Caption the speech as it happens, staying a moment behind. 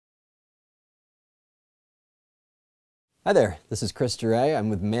Hi there, this is Chris DeRay. I'm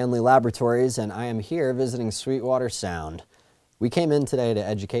with Manley Laboratories and I am here visiting Sweetwater Sound. We came in today to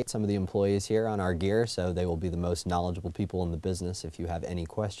educate some of the employees here on our gear, so they will be the most knowledgeable people in the business if you have any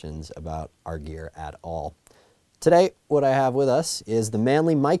questions about our gear at all. Today, what I have with us is the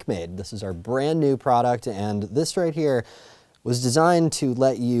Manley Mic Maid. This is our brand new product, and this right here was designed to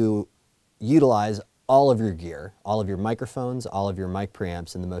let you utilize all of your gear, all of your microphones, all of your mic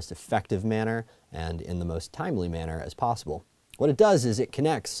preamps in the most effective manner and in the most timely manner as possible. What it does is it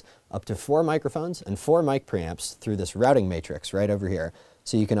connects up to 4 microphones and 4 mic preamps through this routing matrix right over here.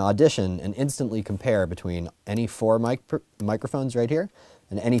 So you can audition and instantly compare between any 4 microphones right here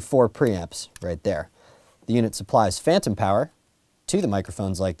and any 4 preamps right there. The unit supplies phantom power to the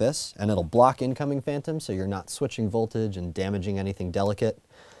microphones like this, and it'll block incoming phantoms so you're not switching voltage and damaging anything delicate.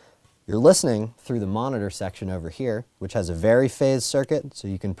 You're listening through the monitor section over here, which has a vari-phase circuit, so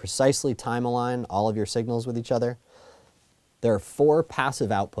you can precisely time align all of your signals with each other. There are 4 passive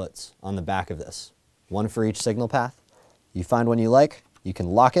outputs on the back of this, 1 for each signal path. You find one you like, you can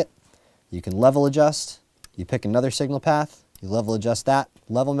lock it, you can level adjust, you pick another signal path, you level adjust that,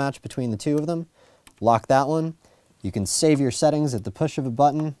 level match between the 2 of them, lock that one. You can save your settings at the push of a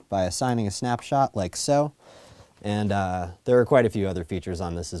button by assigning a snapshot like so. And there are quite a few other features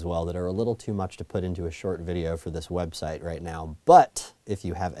on this as well that are a little too much to put into a short video for this website right now. But if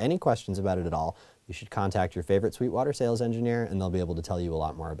you have any questions about it at all, you should contact your favorite Sweetwater sales engineer and they'll be able to tell you a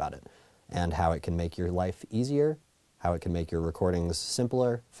lot more about it and how it can make your life easier, how it can make your recordings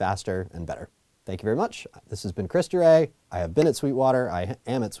simpler, faster, and better. Thank you very much. This has been Chris DeRay. I have been at Sweetwater, I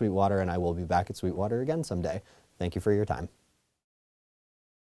am at Sweetwater, and I will be back at Sweetwater again someday. Thank you for your time.